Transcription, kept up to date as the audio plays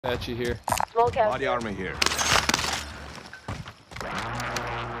Got you here. Small cap. Body armor here.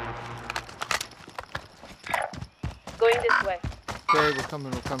 Going this way. Okay, we're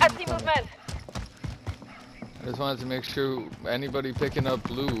coming. I see movement. I just wanted to make sure anybody picking up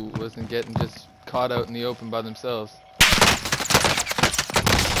blue wasn't getting just caught out in the open by themselves. Coming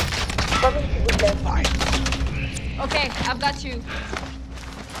to good left. Okay, I've got you.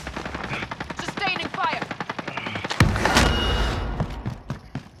 Sustaining fire.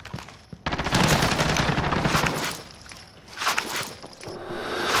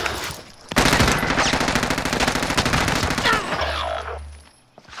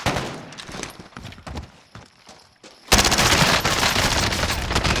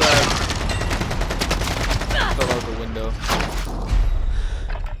 Fell out the window.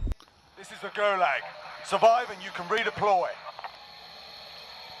 This is the Gulag. Survive and you can redeploy.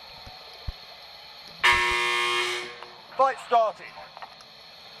 Fight started.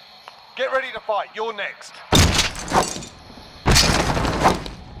 Get ready to fight. You're next.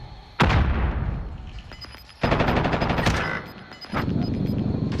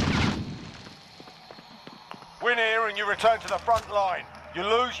 Win here and you return to the front line. You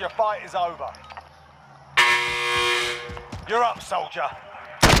lose, your fight is over. You're up, soldier.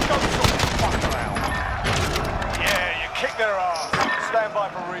 Go sort this fucker out. Yeah, you kick their ass. Stand by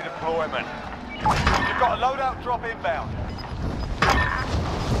for redeployment. You've got a loadout drop inbound. I'm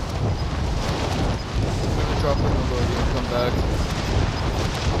gonna drop in the load and come back.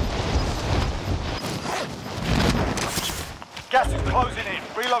 Gas is closing in.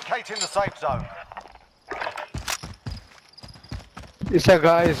 Relocating the safe zone. It's a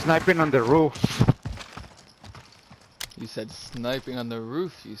guy sniping on the roof. You said sniping on the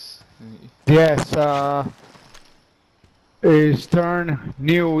roof. Yes, eastern,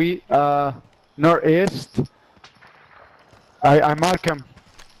 northeast. I mark him.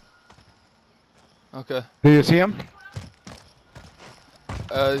 Okay. Do you see him?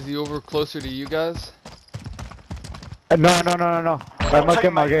 Is he over closer to you guys? No. I mark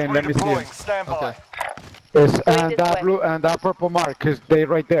him again. Let me see him. Redeploying. Stand by. Okay. It's, Going and this that way. blue and that purple mark is they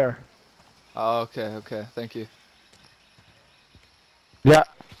right there. Oh, okay. Thank you. Yeah.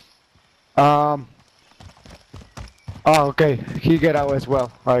 Oh, okay. He get out as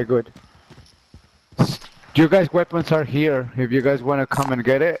well. Alright, good. You guys' weapons are here. If you guys want to come and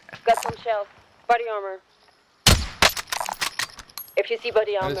get it. Got some shells. Body armor. If you see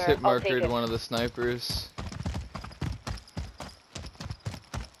body I armor, just hit I'll take markered it. one of the snipers.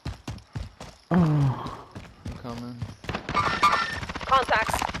 Oh. I'm coming.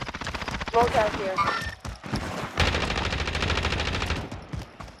 Contact. Small cap here.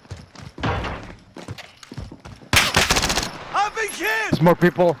 I've been killed! There's more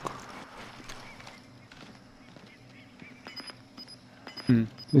people.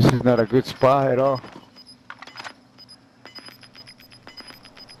 This is not a good spot at all.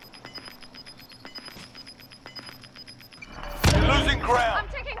 You're losing ground. I'm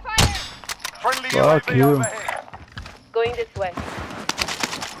taking fire. Friendly Fuck UAV you. overhead. Going this way.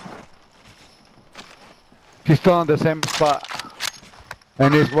 He's still on the same spot.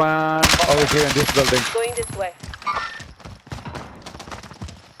 And there's one over here in this building. Going this way.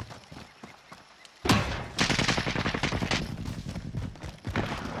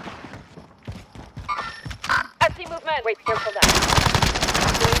 I see movement. Wait, careful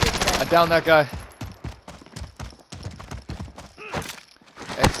that. Going this way. I downed that guy.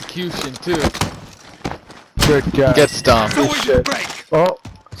 Execution too. Good job. Get stomped. Good shit. Oh,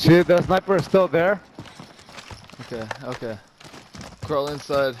 see the sniper is still there? Okay. Crawl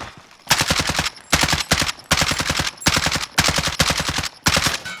inside.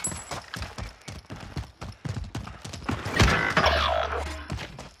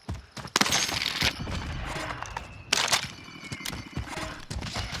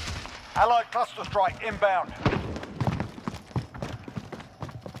 Allied cluster strike inbound.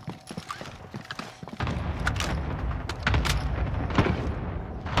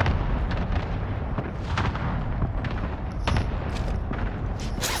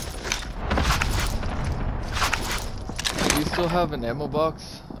 Do you still have an ammo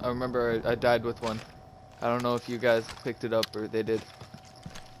box? I remember I died with one. I don't know if you guys picked it up or they did.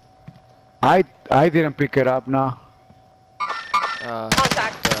 I didn't pick it up, no.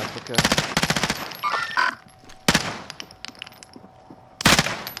 Contact. Yeah, okay.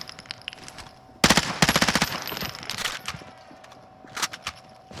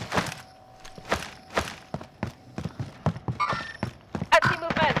 I see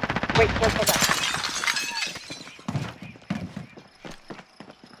movement. Wait, careful that.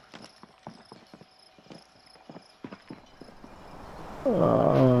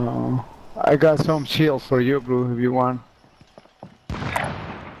 I got some shields for you, Blue, if you want.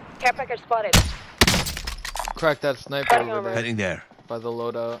 Care package spotted. Crack that sniper Fighting over armor. there Heading there. by the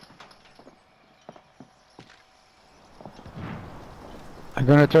loadout. I'm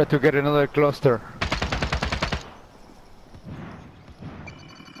gonna try to get another cluster.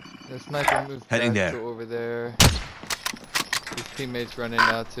 The sniper moved Heading back there. to over there. His teammates running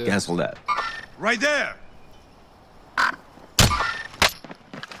now too. Cancel that. Right there.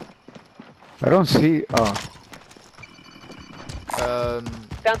 I don't see. Oh,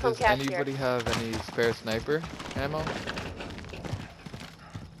 Found some Does cash here. anybody have any spare sniper ammo?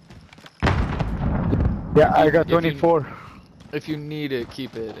 yeah, I got if you- 24. If you need it,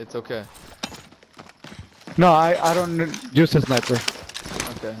 keep it. It's okay. No, I don't use a sniper.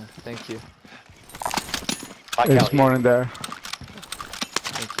 Okay, thank you. There's more in there.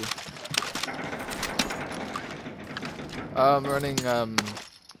 Thank you. I'm running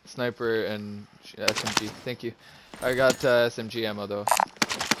sniper and SMG. Thank you. I got SMG ammo though.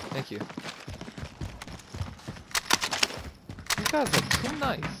 Thank you. You guys are too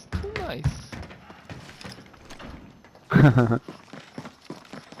nice. Too nice.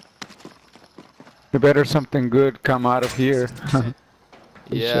 You better something good come out of here.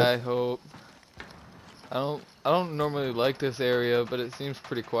 Yeah, I hope. I don't normally like this area, but it seems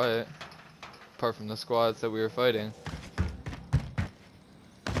pretty quiet. Apart from the squads that we were fighting.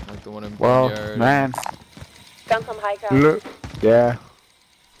 Like the one in Well, Boneyard. man, Found some high ground. look. Yeah.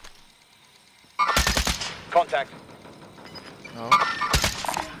 Contact. Oh,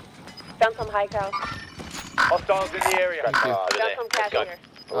 Found some high ground. Hostiles in the area. thank you. Found some cash here.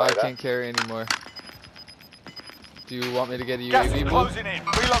 Oh, I can't carry anymore. Do you want me to get a Gas UAV, is Blue? closing in.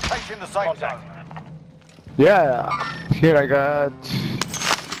 Relocating the safe zone. Yeah. Here I got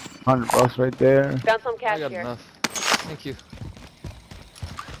 $100 right there. Found some I cash got here. enough. Thank you.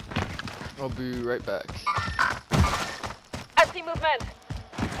 I'll be right back. I see movement.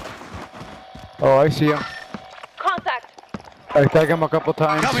 Oh, I see him. Contact. I tagged him a couple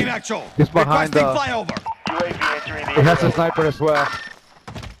times. Coming actual. He's behind Requesting the. flyover. UAV entering the He has a sniper as well.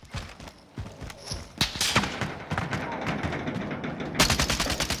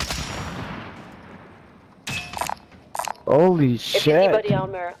 Holy If shit. you see Buddy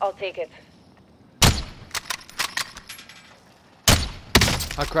Elmer, I'll take it.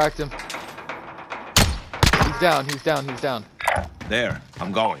 I cracked him. He's down, he's down, he's down. There.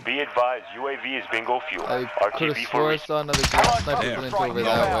 I'm going. Be advised, UAV is bingo fuel. I could RTB have for swore I saw another sniper There. went over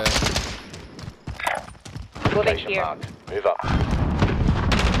that way. Moving here. Move up.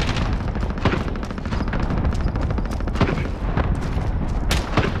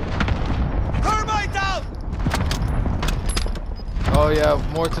 Thermite out. Oh yeah,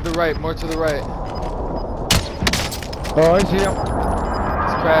 more to the right, more to the right. Oh, I see him.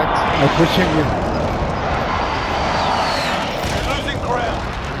 He's cracked. I'm pushing you. You're losing ground.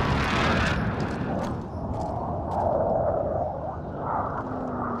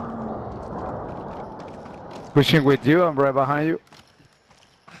 Pushing with you. I'm right behind you.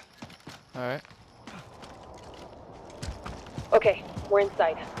 Alright. Okay, we're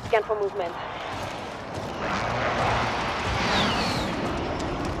inside. Scan for movement.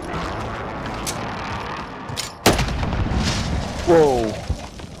 Whoa.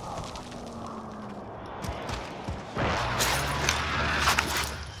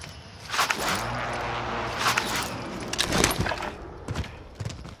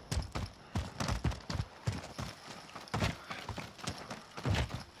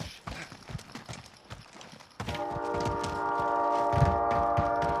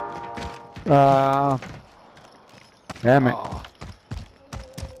 Damn it. Oh,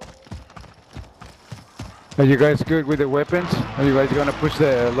 Are you guys good with the weapons? Are you guys gonna push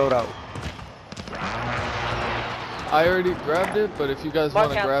the loadout? I already grabbed it, but if you guys want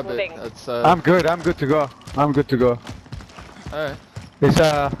to Mark out, grab moving. it, that's I'm good to go. I'm good to go. alright. It's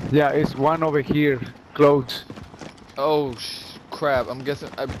yeah, it's one over here, close. Oh crap! I'm guessing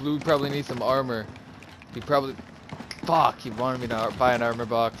Blue probably needs some armor. He probably. Fuck! He wanted me to buy an armor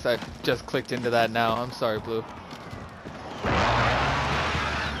box. I just clicked into that now. I'm sorry, Blue.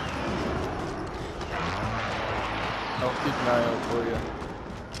 I'll keep an eye out for you.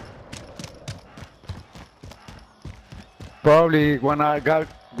 Probably I got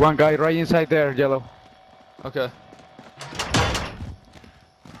one guy right inside there, yellow. Okay.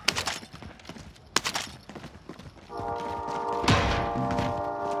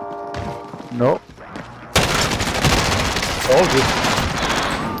 Nope. Told you.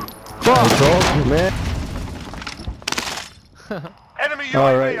 I told you, man. Enemy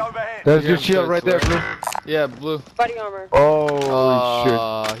All UAV right. overhead. There's Yeah, your I'm shield so right there, sorry. Blue. Yeah, blue. Body armor.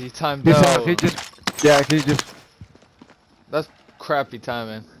 Oh He timed shit. out. He just. That's crappy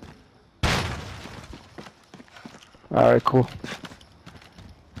timing. Alright, cool.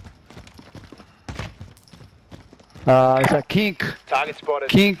 It's a kink. Target spotted.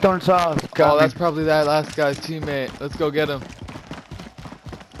 Kink turns off. Oh, that's probably that last guy's teammate. Let's go get him.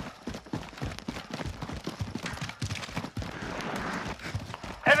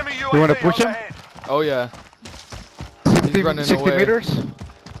 Enemy UAV You wanna push him? overhead. Oh yeah. 60, running 60 away. meters.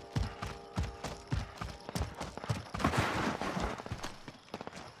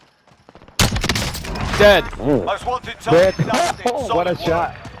 Dead. Most wanted Dead. target dusted. Oh, what Solid a work.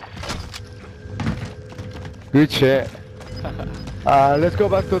 shot. Good shit. Let's go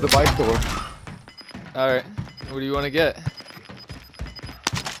back to the bike store. All right. What do you want to get?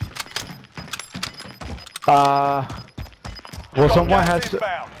 Well, Got someone gas has.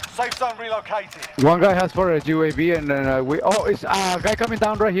 inbound. Safe zone relocated. One guy has for a UAV, and then Oh, it's a guy coming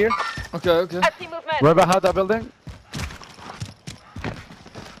down right here, Okay, okay. I see movement. right behind that building.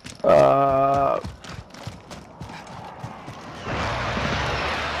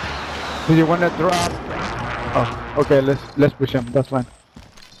 Do you want to drop? Oh, okay. Let's push him. That's fine.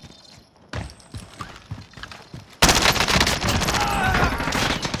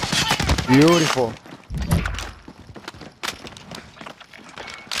 Beautiful.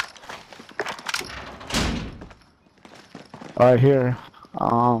 Alright, here.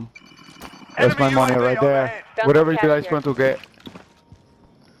 That's my Enemy money UAV right there. overhead. Found Whatever you some guys cash want to get.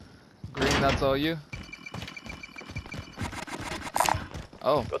 Green, that's all you?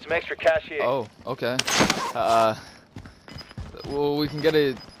 Oh, Got some extra cash here. oh, okay. Well, we can get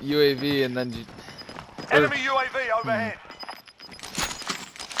a UAV and then Enemy UAV overhead.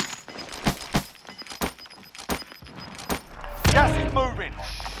 Gas is moving.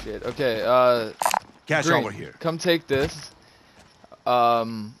 shit. Okay, Cash Green, over here. come take this.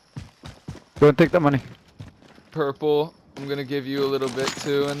 Don't take the money. Purple, I'm gonna give you a little bit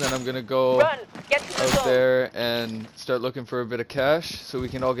too, and then I'm gonna go Run. Get to the out zone. there and start looking for a bit of cash so we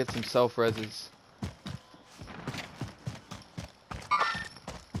can all get some self-reses.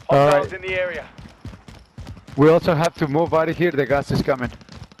 Hostiles in the area. We also have to move out of here. The gas is coming.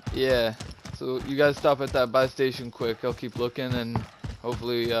 Yeah, so you guys stop at that buy station quick. I'll keep looking and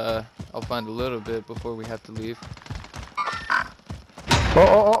hopefully I'll find a little bit before we have to leave.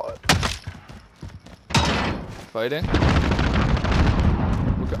 Oh. Fighting?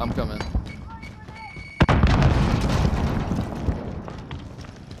 I'm coming.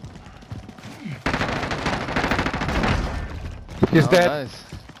 He's dead. Nice.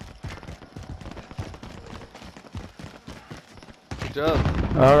 Good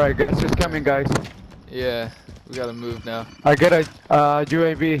job. Alright, gas is coming, guys. Yeah, we gotta move now. I get a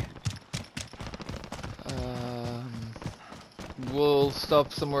UAV. We'll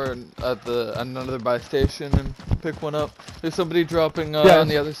stop somewhere at another buy station and pick one up. There's somebody dropping Yes. on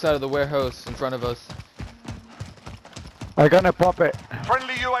the other side of the warehouse in front of us. I'm gonna pop it.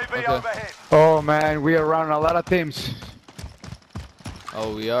 Friendly UAV Okay. overhead. Oh man, we are around a lot of teams.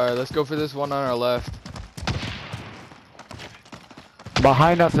 Oh, we are. Let's go for this one on our left.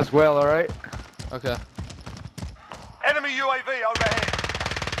 Behind us as well, alright? Okay. Enemy UAV overhead.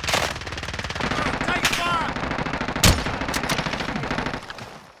 Take fire!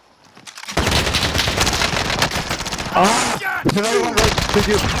 There's another one right to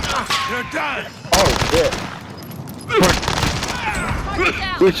you. You're done. Oh, shit. Target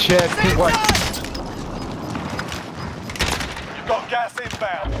down. Good shit. Team white. You've got gas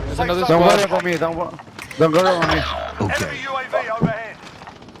inbound. Safe another zone Don't worry squad. about me. Don't worry about me. Okay. Enemy UAV overhead.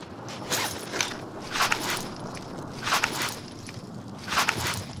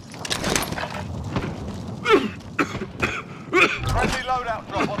 Friendly loadout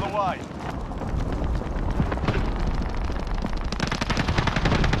drop on the way.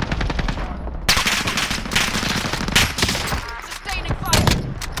 Sustaining fire.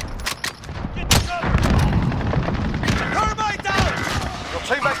 Thermite down! Your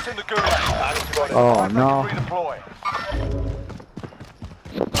teammates in the gulag. Oh, no. Redeploy.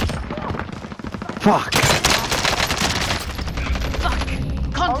 Fuck.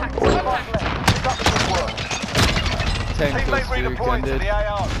 Contact. Pick up the good work. Tank Teammate goes through, redeploying to gunded. the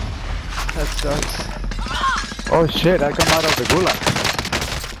AO. That sucks. Oh shit, I come out of the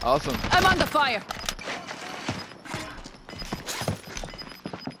gulag. Awesome. I'm under fire.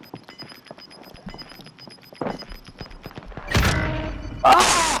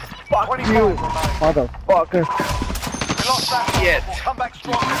 Fuck you, motherfucker. We lost that. We'll come back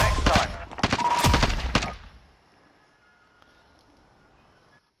stronger next time.